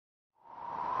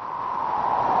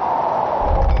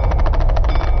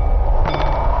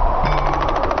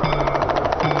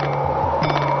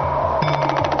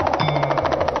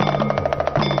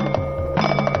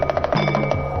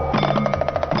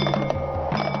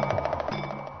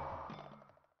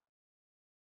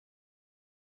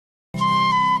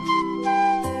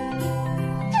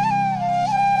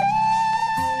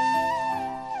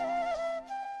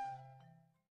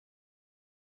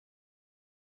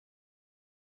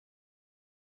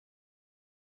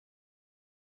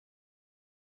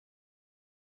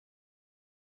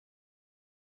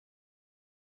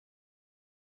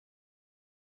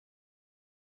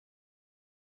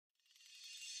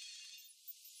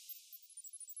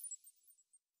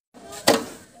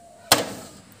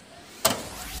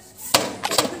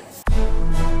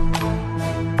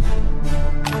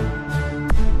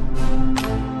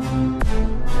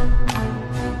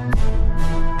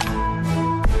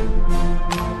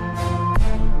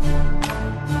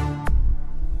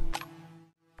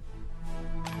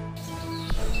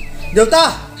দেউতা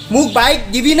মোক বাইক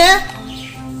দিবি নে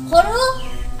সৰু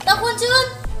তখন চুন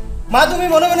মা তুমি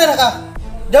মনে মনে থাকা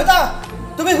দেউতা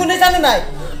তুমি শুনিছানে নাই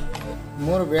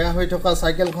মোৰ বেয়া হৈ থকা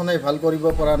সাইকেলখনে ভাল কৰিব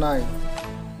পৰা নাই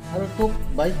আৰু তোক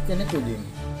বাইক কেনেকৈ দিম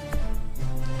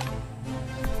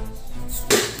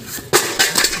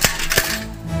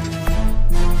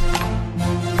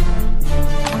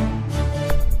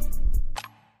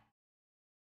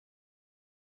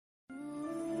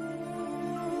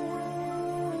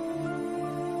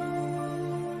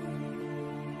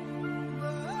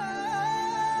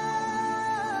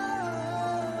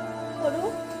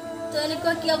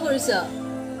কিয় কৰিছ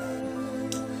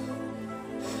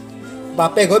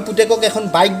বাপে গৈ পুতেকক এখন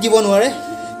বাইক দিব নোৱাৰে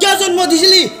কিয় জন্ম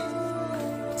দিছিলি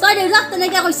তই দেউতাক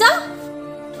তেনেকে কৈছ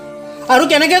আৰু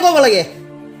কেনেকে ক'ব লাগে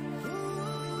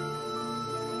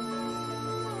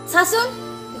চাচোন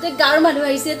তই গাঁৱৰ মানুহ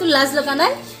আহিছে তোৰ লাজ লগা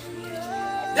নাই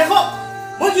দেখো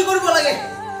মই কি কৰিব লাগে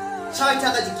চাই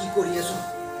থাকা যে কি কৰি আছো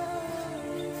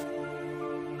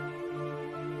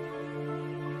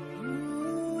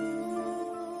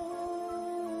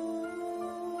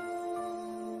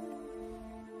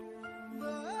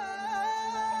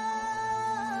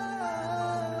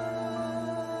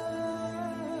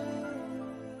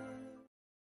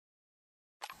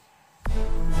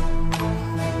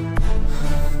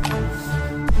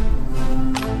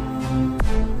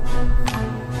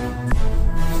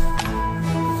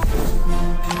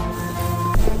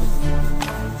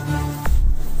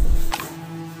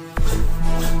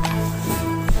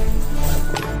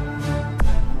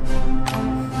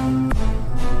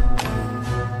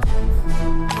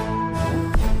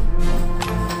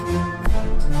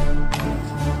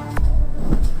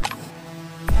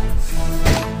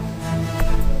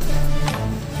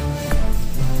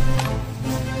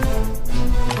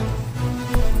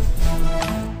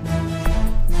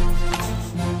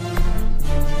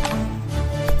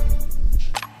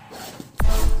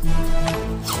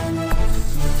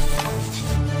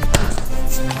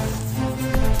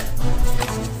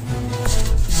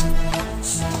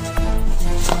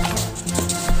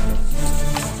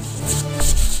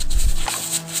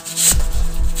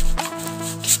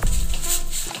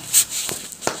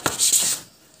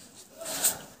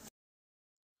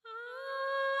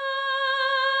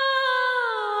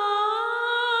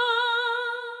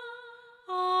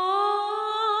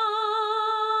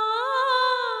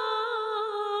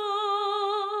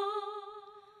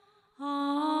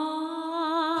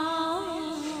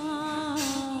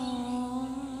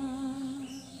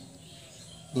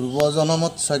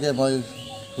পূৰ্বজনমত চাগে মই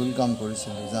ভুল কাম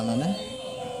কৰিছিলোঁ জানানে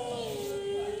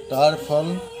তাৰ ফল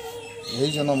এই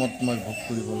জনমত মই ভোগ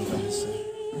কৰিব লগা হৈছে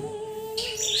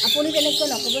আপুনি কেনেকৈ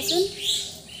নকবচোন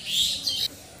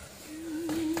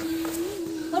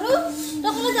সৰু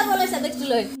তকলে যাব লৈছা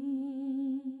দেখলৈ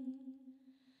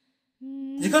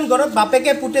যিখন ঘৰত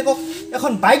বাপেকে পুতেকক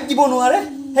এখন বাইক দিব নোৱাৰে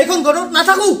সেইখন ঘৰত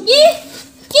নাথাকো কি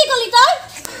কি কলি তই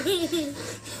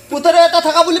পুতৰে এটা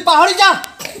থাকা বুলি পাহৰি যা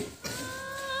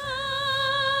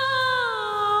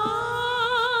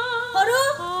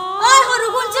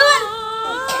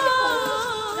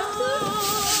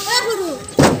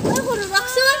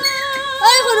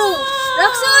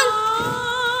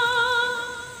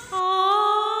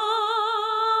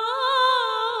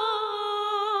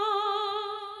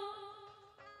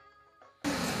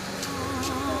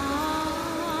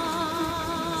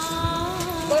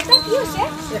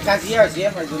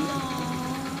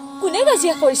কোনে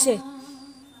কাজিয়া কৰিছে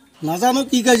নাজানো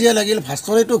কি কাজিয়া লাগিল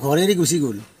ভাস্কৰেতো ঘৰ এৰি গুচি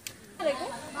গ'ল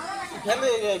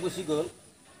গুচি গ'ল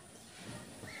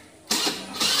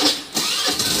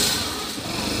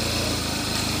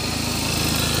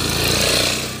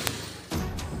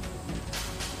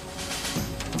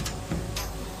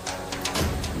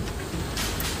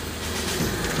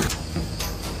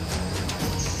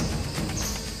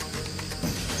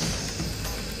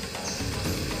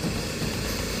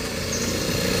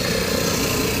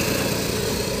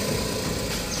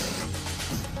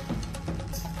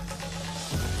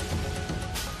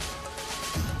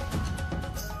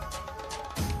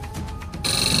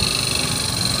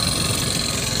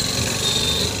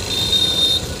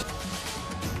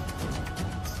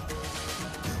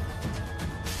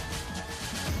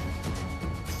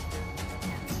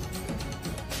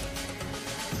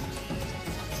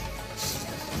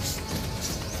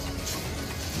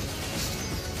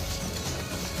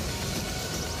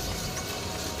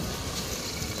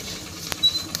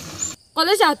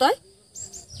কলে যাও তই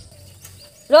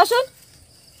ৰোশন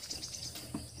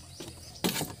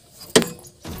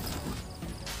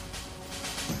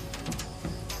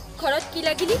ঘৰত কি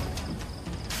লাগিলি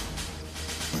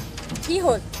কি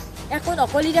হল এখন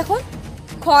অকলি দেখোন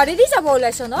ঘৰেদি যাব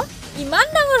ওলাইছ ন ইমান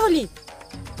ডাঙৰ হলি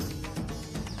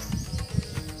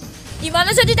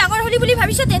ইমানো যদি ডাঙৰ হলি বুলি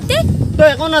ভাবিছ তেন্তে তই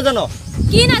একো নাজানো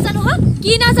কি নাজানো হা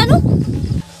কি নাজানো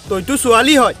তইতো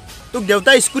ছোৱালী হয় তোক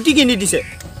দেউতাই স্কুটি কিনি দিছে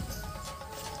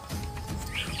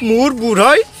মোৰ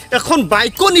বুঢ়াই এখন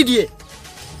বাইকো নিদিয়ে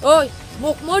ঐ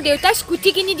মোক মোৰ দেউতাই স্কুটি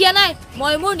কিনি দিয়া নাই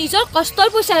মই মোৰ নিজৰ কষ্টৰ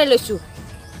পইচাৰে লৈছো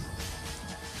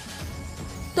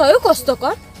তয়ো কষ্ট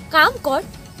কৰ কাম কৰ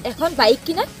এখন বাইক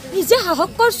কিনা নিজে সাহস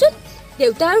কৰচোন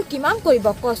দেউতা আৰু কিমান কৰিব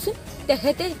কচোন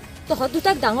তেখেতে তহঁত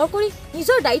দুটাক ডাঙৰ কৰি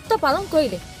নিজৰ দায়িত্ব পালন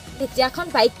কৰিলে তেতিয়া এখন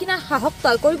বাইক কিনা সাহস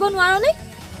তই কৰিব নোৱাৰনে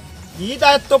কি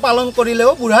দায়িত্ব পালন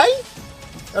কৰিলেও বুঢ়াই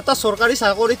এটা চৰকাৰী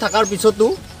চাকৰি থকাৰ পিছতো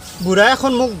বুঢ়াই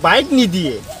এখন মোক বাইক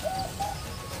নিদিয়ে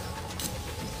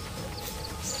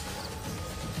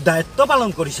দায়িত্ব পালন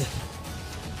কৰিছে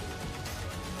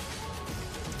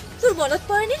তোৰ মনত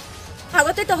পৰেনে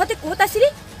আগতে তহঁতে ক'ত আছিলি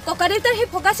ককা দেউতাৰ সেই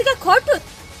ভগাচিকা ঘৰটোত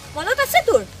মনত আছে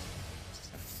তোৰ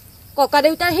ককা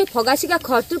দেউতাৰ সেই ভগাচিকা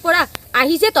ঘৰটোৰ পৰা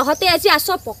আহি যে তহঁতে আজি আছ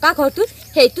পকা ঘৰটোত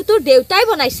সেইটো তোৰ দেউতাই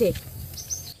বনাইছে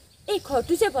এই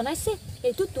ঘৰটো যে বনাইছে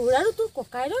এইটো তোৰ আৰু তোৰ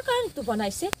ককাইৰৰ কাৰণেতো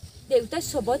বনাইছে দেউতাই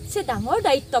চবতছে ডাঙৰ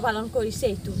দায়িত্ব পালন কৰিছে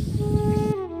এইটো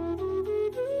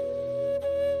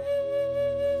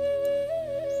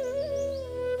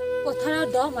পথাৰৰ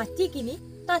দ মাটি কিনি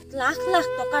তাত লাখ লাখ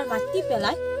টকাৰ মাটি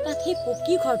পেলাই তাত সেই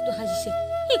পকী ঘৰটো সাজিছে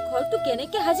সেই ঘৰটো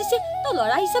কেনেকে সাজিছে তই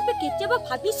ল'ৰা হিচাপে কেতিয়াবা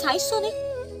ভাবি চাইছনে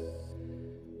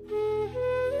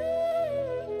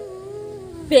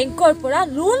বেংকৰ পৰা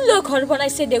লোন লৈ ঘৰ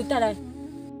বনাইছে দেউতাৰাই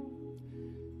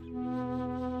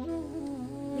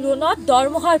লোনত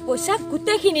দৰমহাৰ পইচা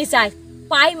গোটেইখিনি যায়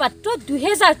পাই মাত্ৰ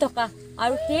 2000 টকা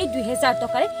আৰু সেই 2000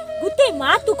 টকাৰে গোটেই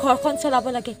মাহটো ঘৰখন চলাব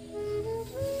লাগে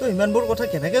তই ইমানবোৰ কথা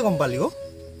কেনেকে গম পালি অ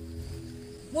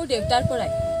মোৰ দেউতাৰ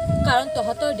পৰাই কাৰণ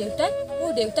তহঁতৰ দেউতাই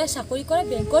মোৰ দেউতাই চাকৰি কৰে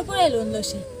বেংকৰ পৰাই লোন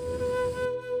লৈছে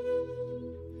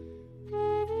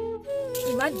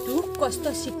ইমান দুখ কষ্ট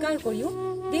স্বীকাৰ কৰিও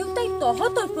দেউতাই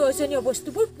তহঁতৰ প্ৰয়োজনীয়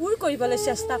বস্তুবোৰ পূৰ কৰিবলৈ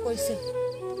চেষ্টা কৰিছে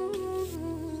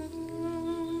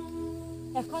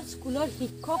এখন স্কুলৰ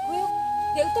শিক্ষক হৈও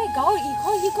দেউতাই গাঁৱৰ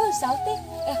ইঘৰ সিঘৰ যাওঁতে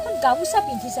এখন গামোচা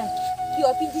পিন্ধি যায় কিয়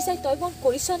পিন্ধি যায় তই মন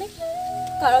কৰিছনে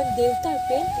কাৰণ দেউতাৰ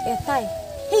পেণ্ট এটাই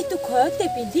সেইটো ঘৰতে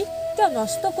পিন্ধি তেওঁ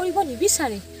নষ্ট কৰিব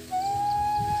নিবিচাৰে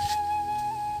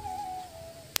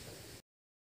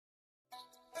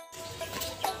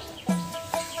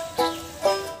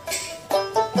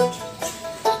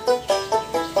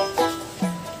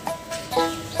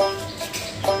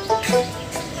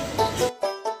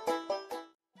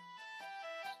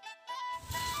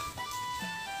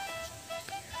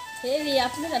হেৰি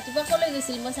আপুনি ৰাতিপুৱা ক'লৈ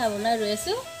গৈছিল মই চাহ বনাই ৰৈ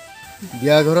আছোঁ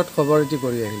বিয়া ঘৰত খবৰ এটি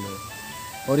কৰি আহিলোঁ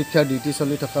পৰীক্ষাৰ ডিউটি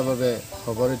চলি থকাৰ বাবে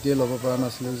খবৰ এটিয়ে ল'ব পৰা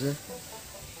নাছিলোঁ যে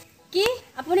কি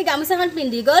আপুনি গামোচাখন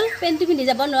পিন্ধি গ'ল পেণ্টটো পিন্ধি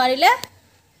যাব নোৱাৰিলে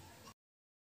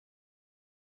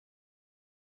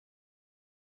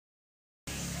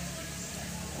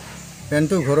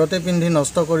পেণ্টটো ঘৰতে পিন্ধি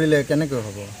নষ্ট কৰিলে কেনেকৈ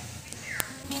হ'ব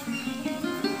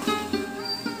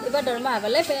এইবাৰ দৰমহা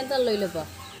পালে পেণ্ট এটা লৈ ল'ব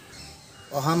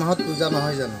অহা মাহত পূজা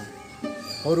নহয় জানো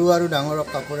সৰু আৰু ডাঙৰক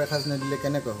কাপোৰ এসাঁজ নিদিলে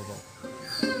কেনেকৈ হ'ব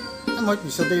মই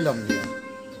পিছতেই ল'ম দিয়া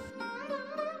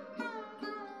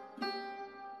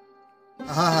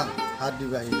আহা হা হাত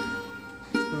দিবাহি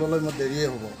স্কুললৈ মোৰ দেৰিয়ে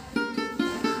হ'ব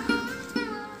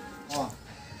অঁ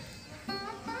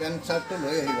পেণ্ট চাৰ্টটো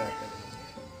লৈ আহিবা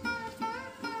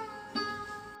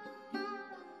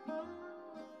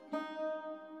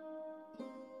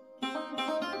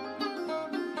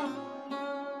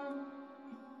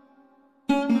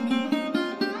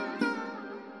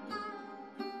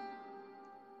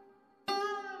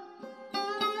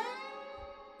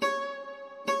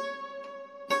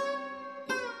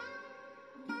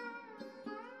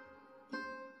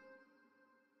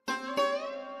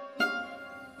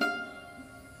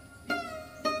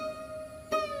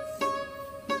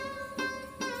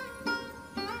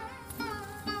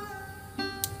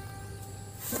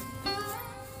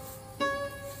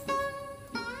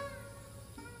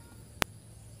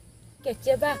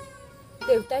কেতিয়াবা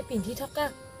দেউতাই পিন্ধি থকা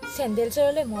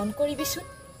চেণ্ডেলযোৰলৈ মন কৰিবিচোন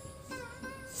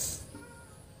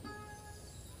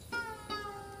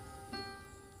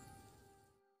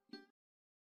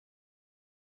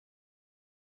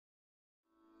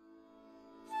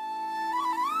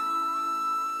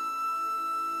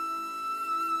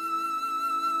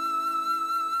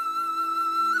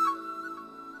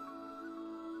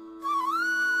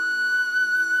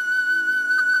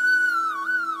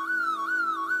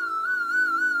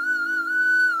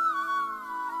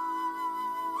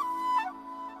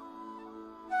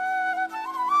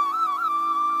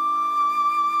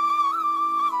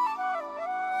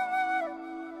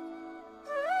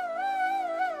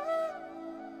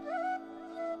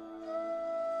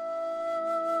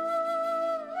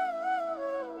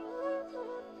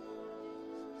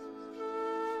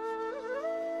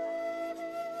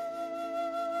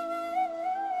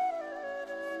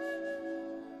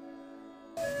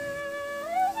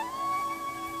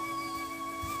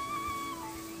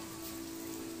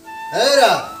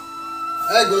হেৰা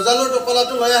এই গজালৰ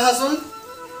টোপলাটো লৈ আহাচোন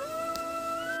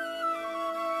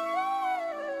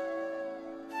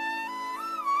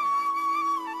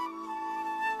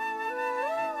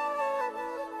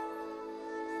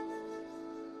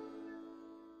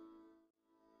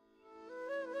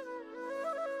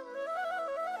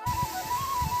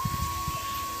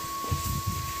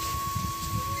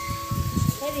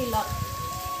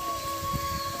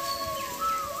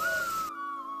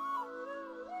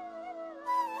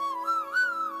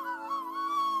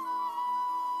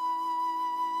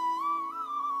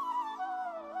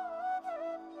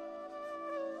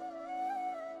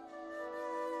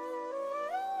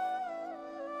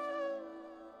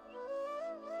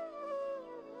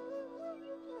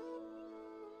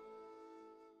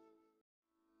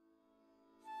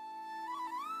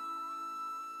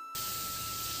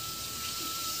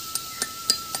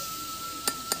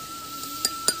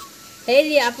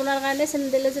হেৰি আপোনাৰ কাৰণে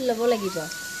চেণ্ডেল এযোৰ ল'ব লাগিব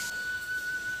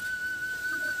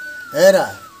হেৰা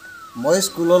মই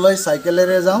স্কুললৈ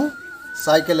চাইকেলেৰে যাওঁ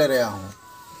চাইকেলেৰে আহোঁ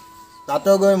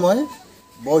তাতো গৈ মই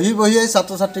বহি বহিয়েই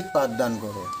ছাত্ৰ ছাত্ৰীক পাঠদান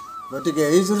কৰোঁ গতিকে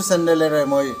এইযোৰ চেণ্ডেলেৰে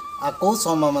মই আকৌ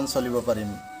 6 মাহমান চলিব পাৰিম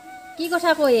কি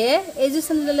কথা কয়ে এইযোৰ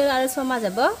চেণ্ডেলেৰে আৰু 6 মাহ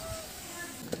যাব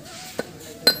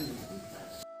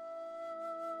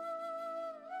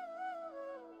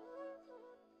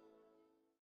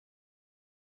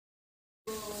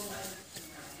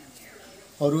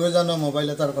সৰুৱে জানো মোবাইল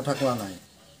এটাৰ কথা কোৱা নাই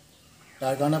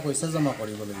তাৰ কাৰণে পইচা জমা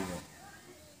কৰিব লাগিব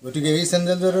গতিকে এই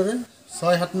চেণ্ডেলযোৰেৰে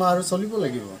 6-7 মাহ আৰু চলিব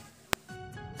লাগিব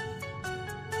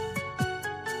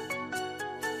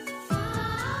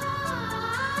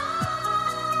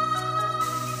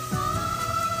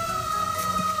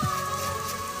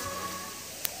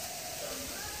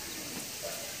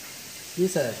কি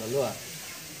চাই আছা লোৱা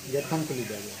গেটখন খুলি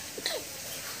দিয়া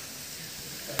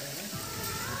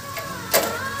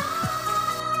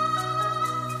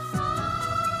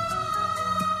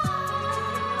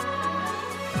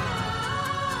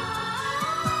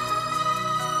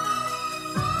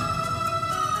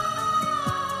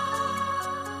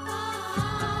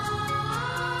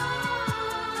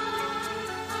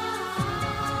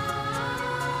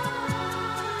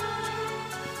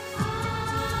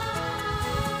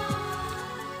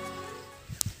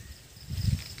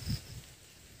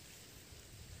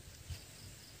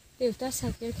দেউতাৰ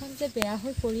চাইকেলখন যে বেয়া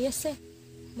হৈ পৰি আছে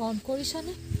মন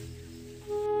কৰিছনে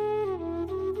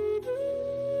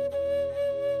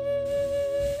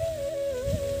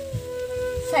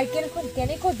চাইকেলখন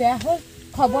কেনেকৈ বেয়া হ'ল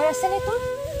খবৰ আছেনে তোৰ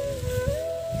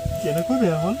কেনেকৈ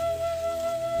বেয়া হ'ল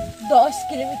 10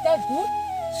 কিলোমিটাৰ দূৰ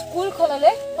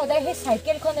স্কুলখনলৈ সদায় সেই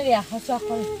চাইকেলখনেৰে অহা যোৱা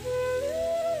কৰে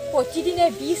প্ৰতিদিনে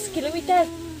 20 কিলোমিটাৰ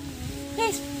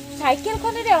সেই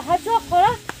চাইকেলখনেৰে অহা যোৱা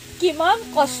কৰা কিমান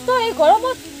কষ্ট এই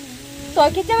গৰমত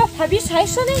তই কেতিয়াবা ভাবি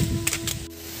চাইছনে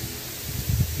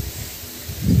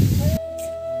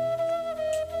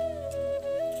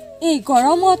এই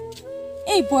গৰমত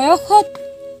এই বয়সত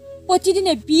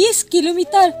প্ৰতিদিনে 20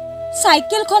 কিলোমিটাৰ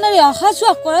চাইকেলখনেৰে অহা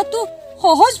যোৱা কৰাটো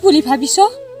সহজ বুলি ভাবিছ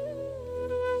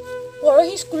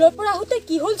পৰহি স্কুলৰ পৰা আহোঁতে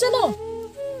কি হ'ল জানো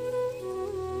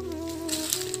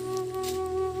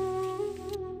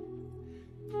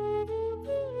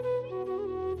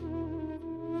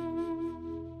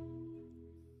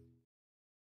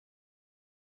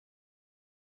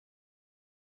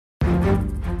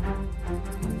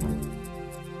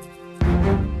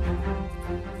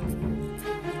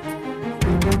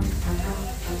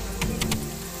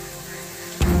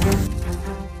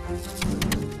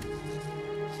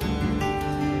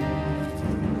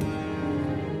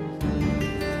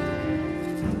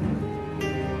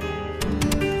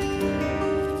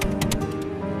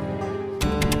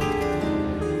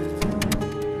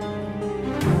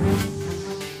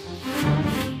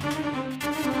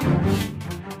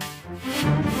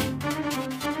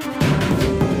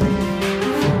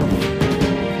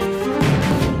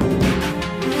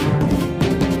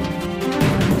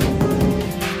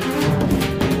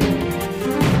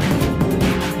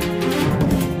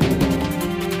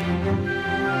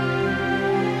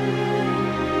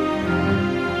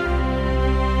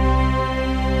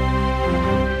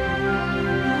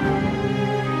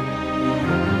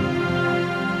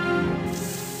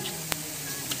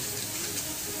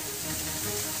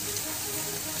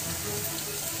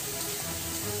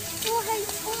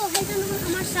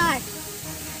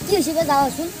কি হৈছে বে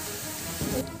যাওচোন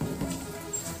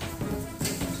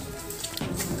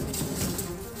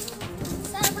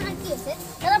স্যাৰ আপনাৰ কি হয়েছে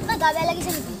স্যাৰ আপনাৰ গা বেয়া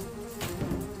লাগিছে নাকি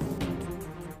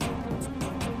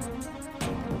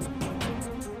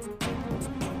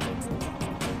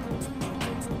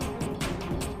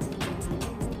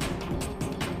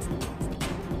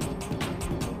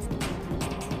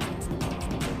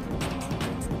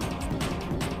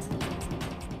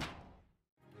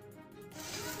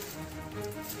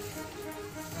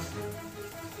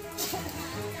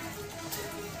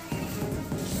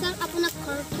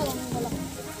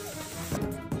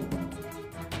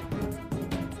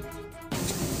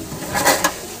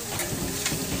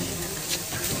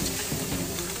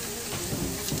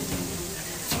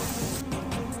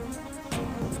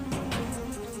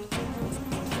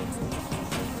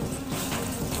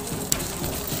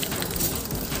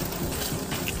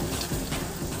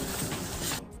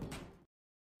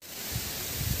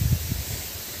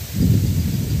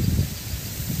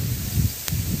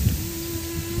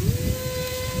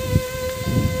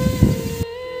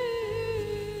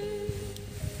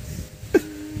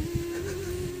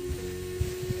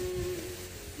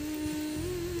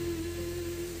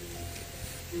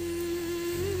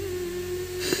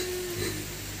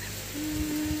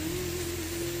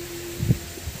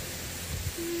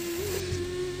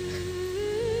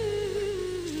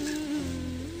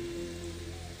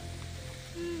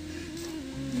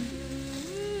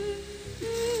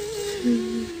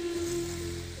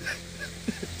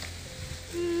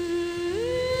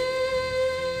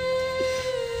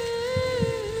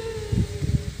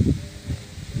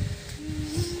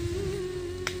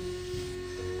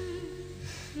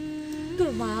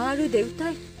আৰু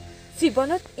দেউতাই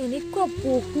জীৱনত এনেকুৱা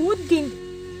বহুত দিন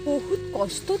বহুত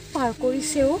কষ্টত পাৰ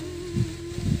কৰিছে অ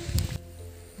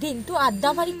দিনটো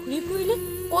আড্ডা মাৰি ঘূৰি ফুৰিলে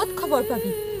ক'ত খবৰ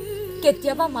পাবি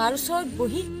কেতিয়াবা মাৰ ওচৰত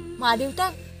বহি মা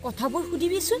দেউতাক কথাবোৰ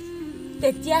সুধিবিচোন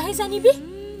তেতিয়াহে জানিবি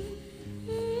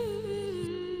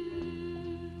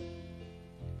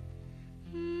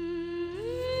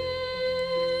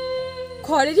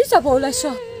ঘৰেদি যাব ওলাইছ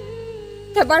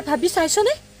এবাৰ ভাবি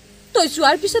চাইছনে তই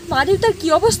যোৱাৰ পিছত মা দেউতাৰ কি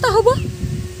অৱস্থা হ'ব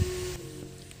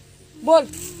বল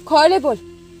ঘৰলৈ বল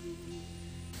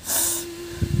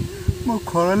মই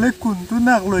ঘৰলৈ কোনটো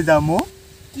নাক লৈ যাম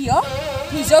কিয়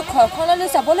নিজৰ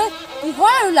ঘৰখনলৈ যাবলৈ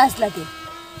কিহৰ আৰু লাজ লাগে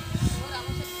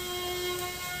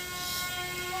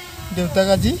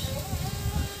দেউতাক আজি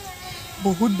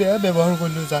বহুত বেয়া ব্যৱহাৰ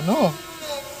কৰিলোঁ জানো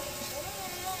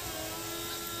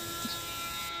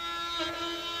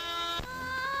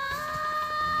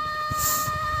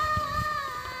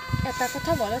এটা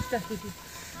কথা মনত ৰাখিবি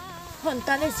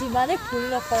সন্তানে যিমানে ভুল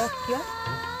নকৰক কিয়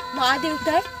মা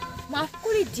দেউতাই মাফ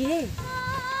কৰি দিয়ে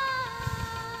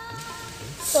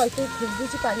তই তোৰ ভুল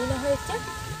বুজি পালি নহয় এতিয়া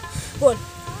বল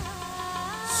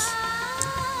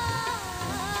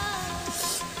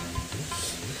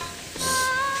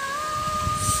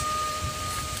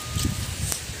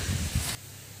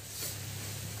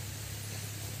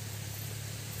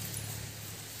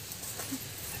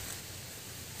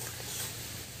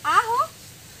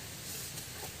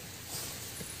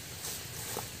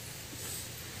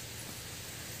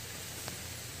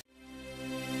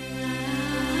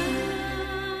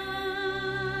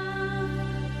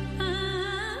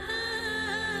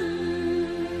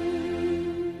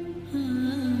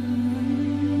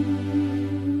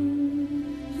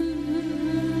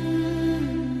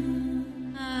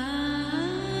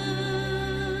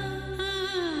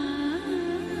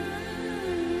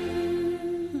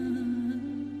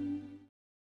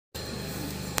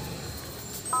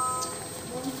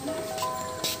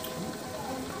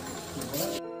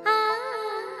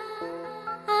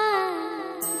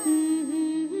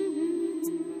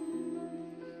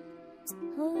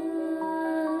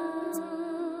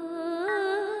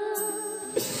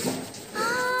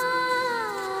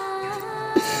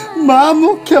মা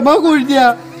মোক ক্ষমা কৰি দিয়া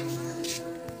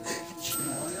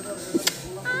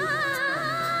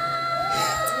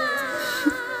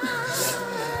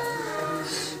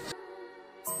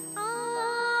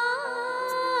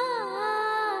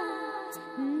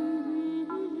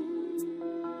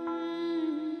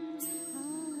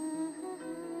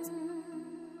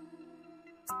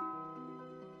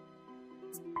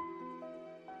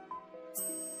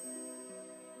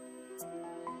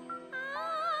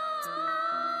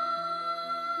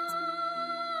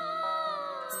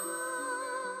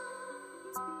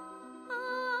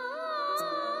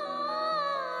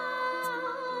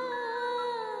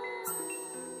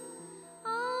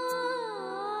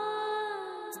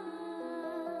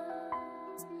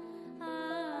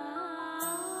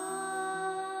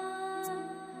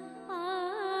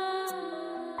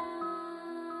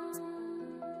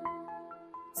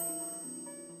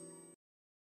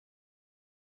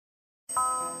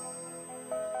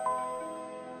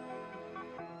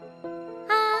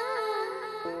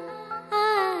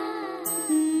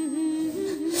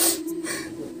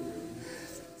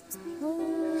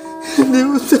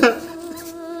দেউতা